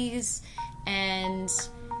overseas, and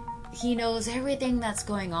he knows everything that's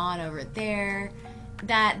going on over there.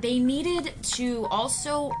 That they needed to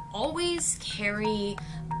also always carry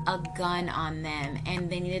a gun on them, and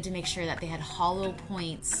they needed to make sure that they had hollow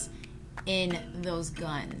points in those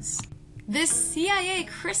guns. This CIA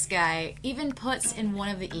Chris guy even puts in one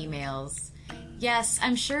of the emails, "Yes,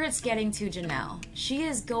 I'm sure it's getting to Janelle. She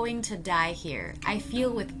is going to die here. I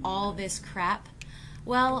feel with all this crap.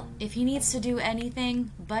 Well, if he needs to do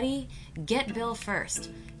anything, buddy, get Bill first,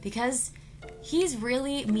 because he's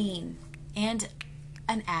really mean and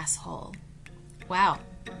an asshole." Wow.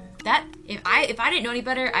 That if I didn't know any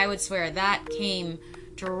better, I would swear that came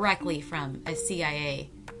directly from a CIA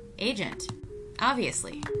agent.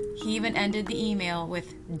 Obviously. He even ended the email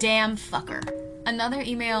with "damn fucker." Another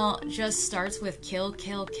email just starts with "kill,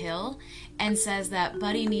 kill, kill," and says that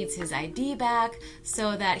Buddy needs his ID back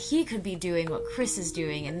so that he could be doing what Chris is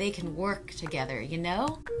doing and they can work together, you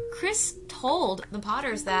know? Chris told the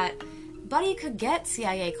Potters that Buddy could get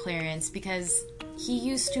CIA clearance because he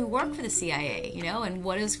used to work for the CIA, you know? And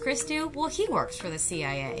what does Chris do? Well, he works for the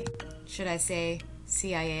CIA. Should I say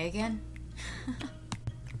CIA again?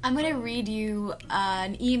 I'm going to read you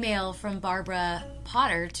an email from Barbara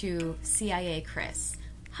Potter to CIA Chris.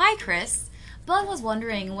 "Hi, Chris. Bud was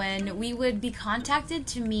wondering when we would be contacted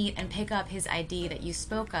to meet and pick up his ID that you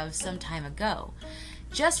spoke of some time ago.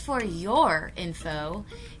 Just for your info,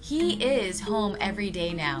 he is home every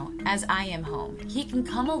day now, as I am home. He can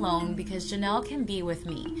come alone because Janelle can be with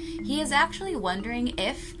me. He is actually wondering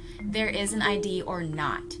if there is an ID or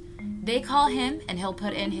not. They call him and he'll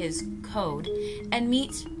put in his code and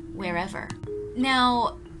meet wherever."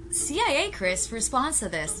 Now, CIA Chris responds to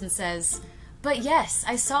this and says, "But yes,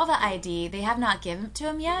 I saw the ID. They have not given it to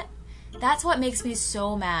him yet. That's what makes me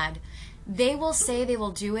so mad. They will say they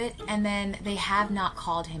will do it, and then they have not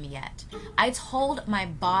called him yet. I told my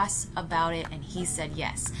boss about it, and he said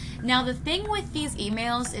yes." Now, the thing with these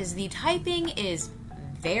emails is the typing is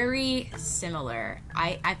very similar.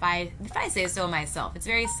 If I say so myself, it's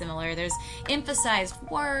very similar. There's emphasized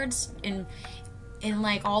words in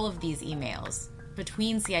like all of these emails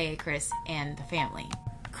between CIA Chris and the family.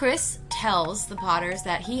 Chris tells the Potters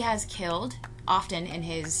that he has killed often in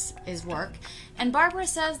his work, and Barbara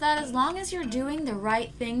says that as long as you're doing the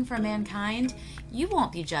right thing for mankind, you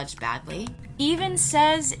won't be judged badly. Even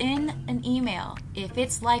says in an email, if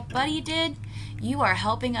it's like Buddy did, you are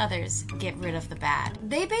helping others get rid of the bad.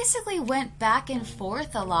 They basically went back and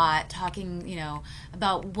forth a lot, talking,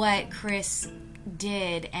 about what Chris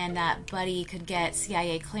did and that Buddy could get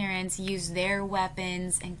CIA clearance, use their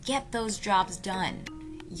weapons, and get those jobs done.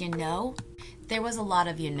 There was a lot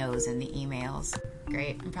of knows in the emails.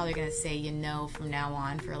 Great, I'm probably gonna say from now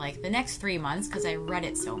on for like the next 3 months because I read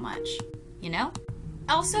it so much.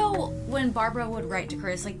 Also, when Barbara would write to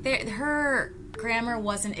Chris, her grammar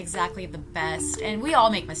wasn't exactly the best, and we all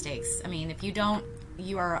make mistakes. I mean, if you don't,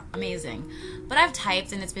 you are amazing. But I've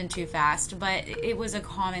typed and it's been too fast, but it was a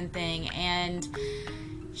common thing, and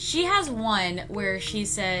she has one where she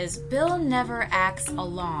says, "Bill never acts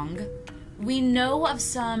along. We know of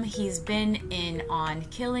some he's been in on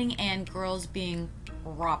killing and girls being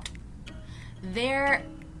robbed.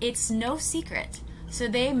 It's no secret, so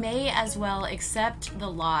they may as well accept the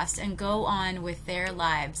loss and go on with their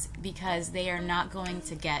lives because they are not going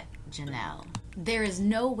to get Janelle. There is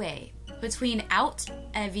no way between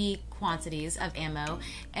heavy quantities of ammo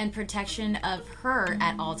and protection of her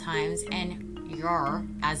at all times and your,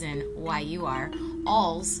 as in YUR,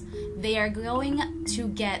 alls, they are going to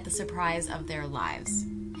get the surprise of their lives."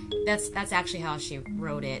 That's actually how she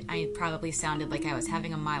wrote it. I probably sounded like I was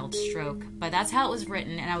having a mild stroke, but that's how it was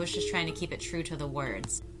written, and I was just trying to keep it true to the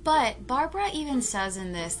words. But Barbara even says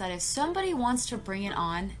in this that if somebody wants to bring it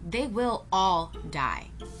on, they will all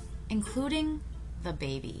die, including the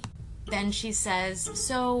baby. Then she says,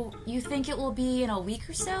 "So you think it will be in a week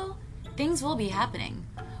or so? Things will be happening.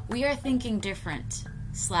 We are thinking different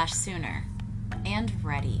 / sooner. And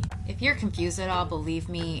ready." If you're confused at all, believe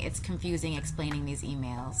me, it's confusing explaining these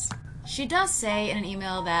emails. She does say in an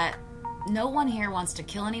email that no one here wants to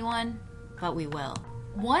kill anyone, but we will.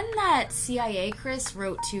 One that CIA Chris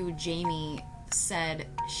wrote to Jamie said,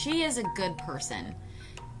 "She is a good person.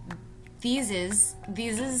 These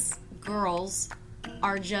girls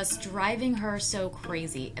are just driving her so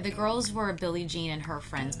crazy." The girls were Billie Jean and her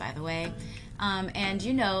friends, by the way. And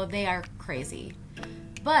they are crazy.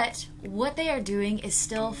 But what they are doing is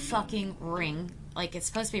still fucking ring. Like, it's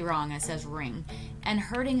supposed to be wrong, and it says ring. And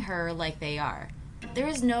hurting her like they are. There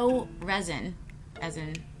is no reason, as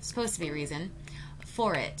in supposed to be reason,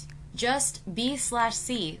 for it. Just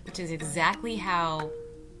B/C, which is exactly how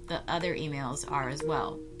the other emails are as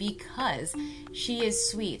well. Because she is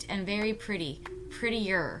sweet and very pretty,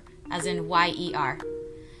 prettier, as in Y-E-R,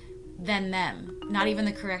 than them. Not even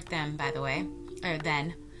the correct them, by the way, or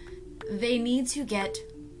then. They need to get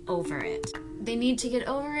over it. They need to get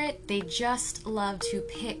over it. They just love to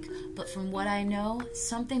pick. But from what I know,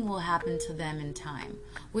 something will happen to them in time.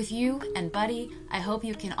 With you and Buddy, I hope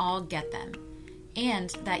you can all get them. And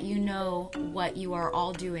that you know what you are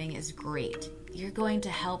all doing is great. You're going to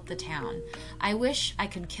help the town. I wish I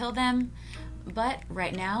could kill them, but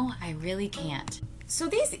right now I really can't. So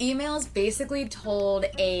these emails basically told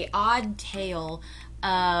a odd tale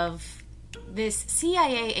of this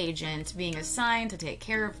CIA agent being assigned to take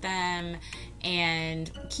care of them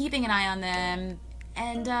and keeping an eye on them,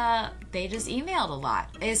 and they just emailed a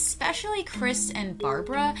lot, especially Chris and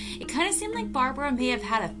Barbara. It kind of seemed like Barbara may have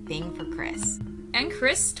had a thing for Chris. And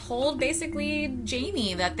Chris told basically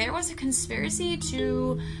Jamie that there was a conspiracy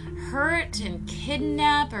to hurt and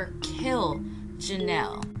kidnap or kill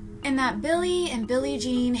Janelle. And that Billy and Billie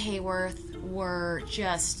Jean Hayworth were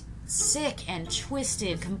just sick and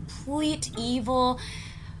twisted, complete evil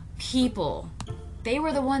people. They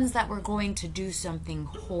were the ones that were going to do something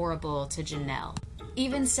horrible to Janelle.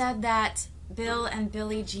 Even said that Bill and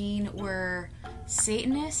Billie Jean were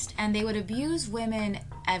Satanist and they would abuse women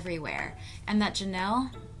everywhere. And that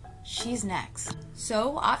Janelle, she's next.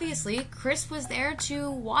 So obviously, Chris was there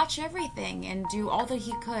to watch everything and do all that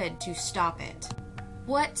he could to stop it.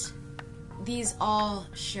 What these all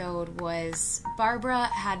showed was Barbara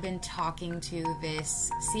had been talking to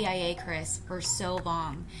this CIA Chris for so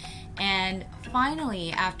long. And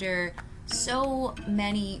finally, after so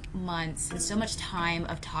many months and so much time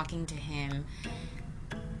of talking to him,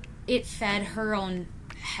 it fed her own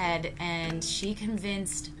head and she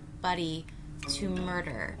convinced Buddy to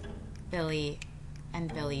murder Billy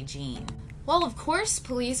and Billie Jean. Well, of course,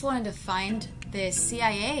 police wanted to find this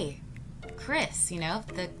CIA Chris, you know,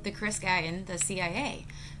 the Chris guy in the CIA.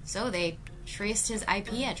 So they traced his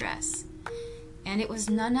IP address. And it was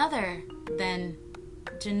none other than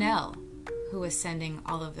Janelle who was sending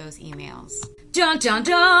all of those emails. Dun dun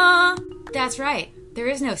dun! That's right. There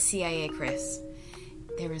is no CIA Chris.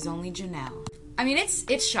 There is only Janelle. I mean,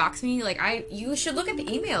 it shocks me. Like, you should look at the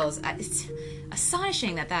emails. It's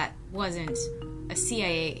astonishing that wasn't a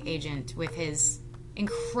CIA agent with his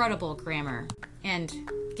incredible grammar and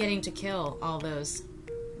getting to kill all those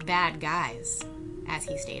bad guys, as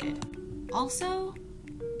he stated. Also,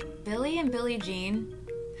 Billy and Billie Jean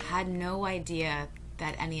had no idea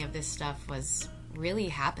that any of this stuff was really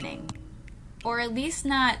happening. Or at least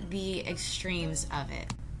not the extremes of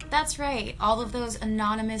it. That's right, all of those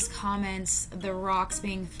anonymous comments, the rocks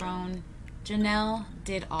being thrown, Janelle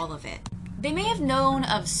did all of it. They may have known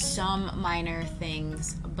of some minor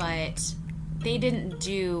things, but they didn't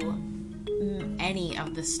do any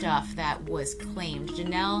of the stuff that was claimed.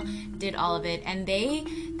 Janelle did all of it, and they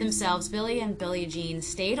themselves, Billy and Billie Jean,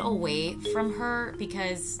 stayed away from her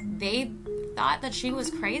because they thought that she was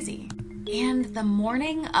crazy. And the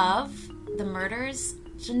morning of the murders,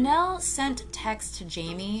 Janelle sent text to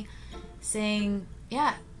Jamie saying,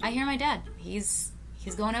 yeah, I hear my dad. He's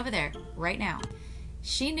going over there right now.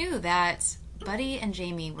 She knew that Buddy and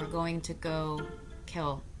Jamie were going to go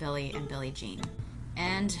kill Billy and Billie Jean.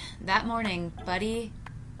 And that morning, Buddy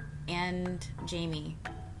and Jamie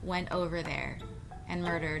went over there and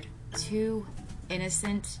murdered 2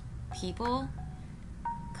 innocent people,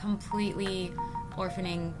 completely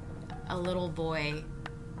orphaning a little boy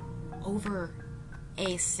over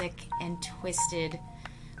a sick and twisted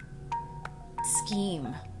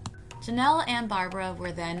scheme. Janelle and Barbara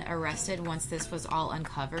were then arrested once this was all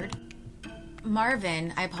uncovered.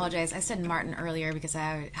 Marvin, I apologize, I said Martin earlier because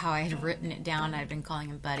how I had written it down, I'd been calling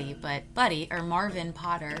him Buddy, but Buddy, or Marvin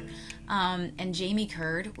Potter, and Jamie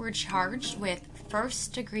Curd were charged with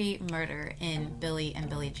first-degree murder in Billy and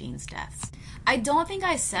Billie Jean's deaths. I don't think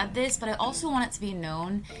I said this, but I also want it to be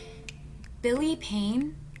known, Billy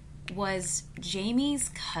Payne was Jamie's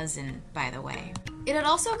cousin, by the way. It had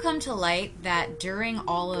also come to light that during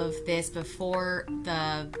all of this, before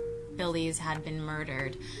the Billys had been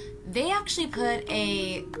murdered, they actually put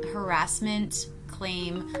a harassment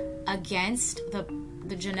claim against the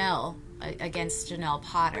Janelle, against Janelle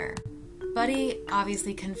Potter. Buddy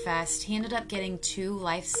obviously confessed. He ended up getting 2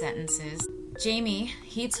 life sentences. Jamie,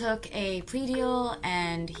 he took a plea deal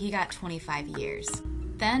and he got 25 years.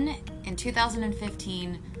 Then, in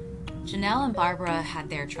 2015, Janelle and Barbara had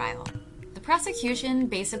their trial. The The prosecution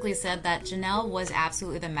basically said that Janelle was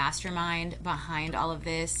absolutely the mastermind behind all of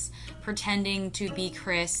this, pretending to be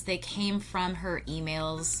Chris. They came from her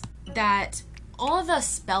emails. That all of the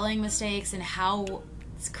spelling mistakes and how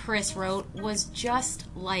Chris wrote was just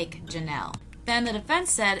like Janelle. Then the defense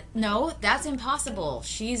said, no, that's impossible.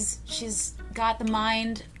 She's got the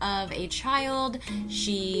mind of a child.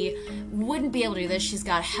 She wouldn't be able to do this. She's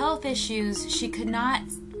got health issues. She could not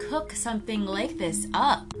cook something like this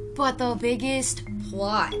up. But the biggest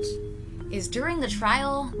plot is during the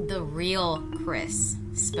trial, the real Chris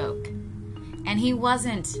spoke. And he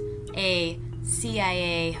wasn't a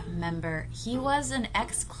CIA member. He was an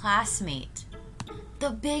ex-classmate. The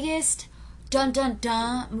biggest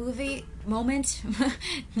dun-dun-dun movie moment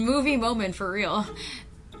for real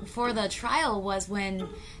for the trial was when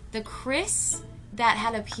the Chris that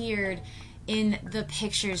had appeared in the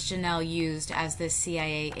pictures Janelle used as the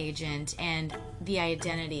CIA agent and the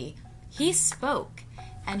identity, he spoke,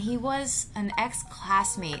 and he was an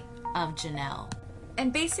ex-classmate of Janelle.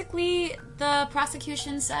 And basically the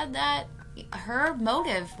prosecution said that her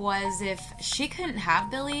motive was if she couldn't have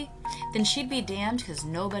Billy, then she'd be damned because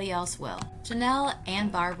nobody else will. Janelle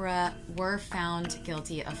and Barbara were found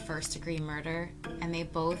guilty of first-degree murder, and they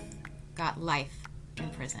both got life in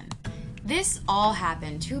prison. This all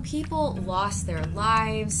happened. 2 people lost their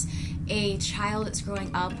lives. A child is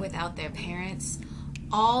growing up without their parents,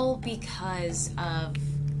 all because of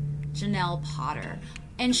Janelle Potter.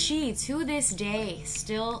 And she, to this day,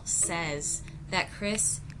 still says that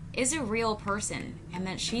Chris is a real person and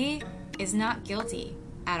that she is not guilty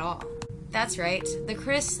at all. That's right, the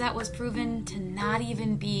Chris that was proven to not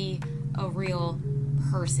even be a real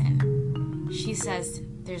person. She says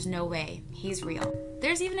there's no way he's real.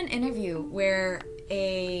 There's even an interview where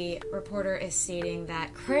a reporter is stating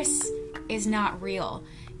that Chris is not real.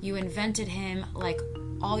 You invented him like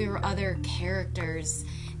all your other characters.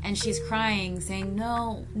 And she's crying, saying,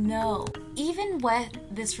 no, no. Even when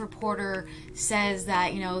this reporter says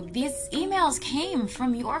that, these emails came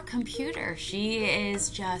from your computer, she is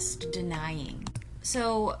just denying.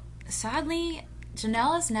 So, sadly,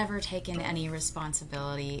 Janelle has never taken any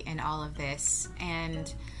responsibility in all of this.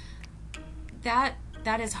 And that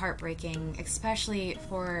is heartbreaking, especially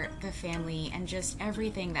for the family and just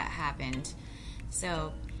everything that happened.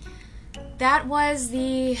 So, that was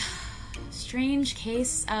the strange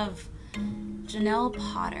case of Janelle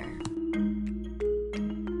Potter.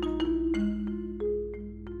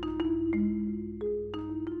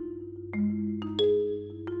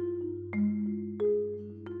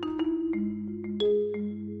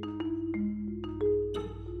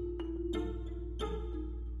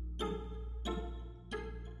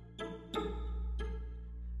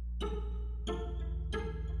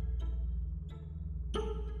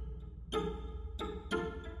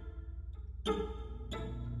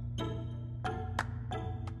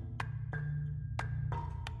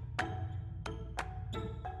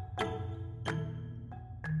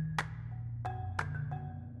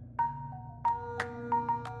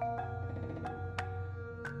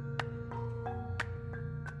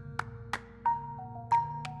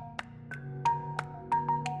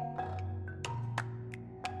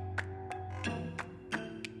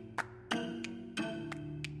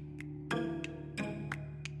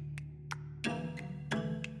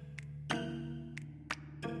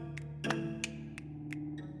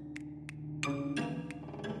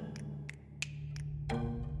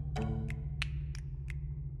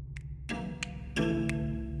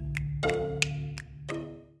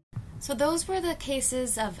 So those were the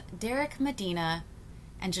cases of Derek Medina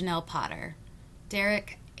and Janelle Potter.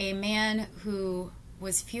 Derek, a man who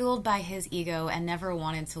was fueled by his ego and never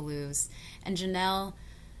wanted to lose. And Janelle,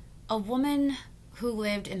 a woman who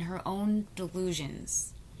lived in her own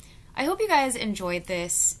delusions. I hope you guys enjoyed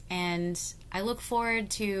this, and I look forward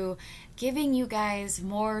to giving you guys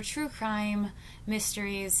more true crime,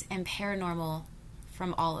 mysteries, and paranormal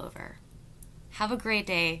from all over. Have a great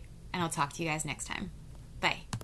day, and I'll talk to you guys next time.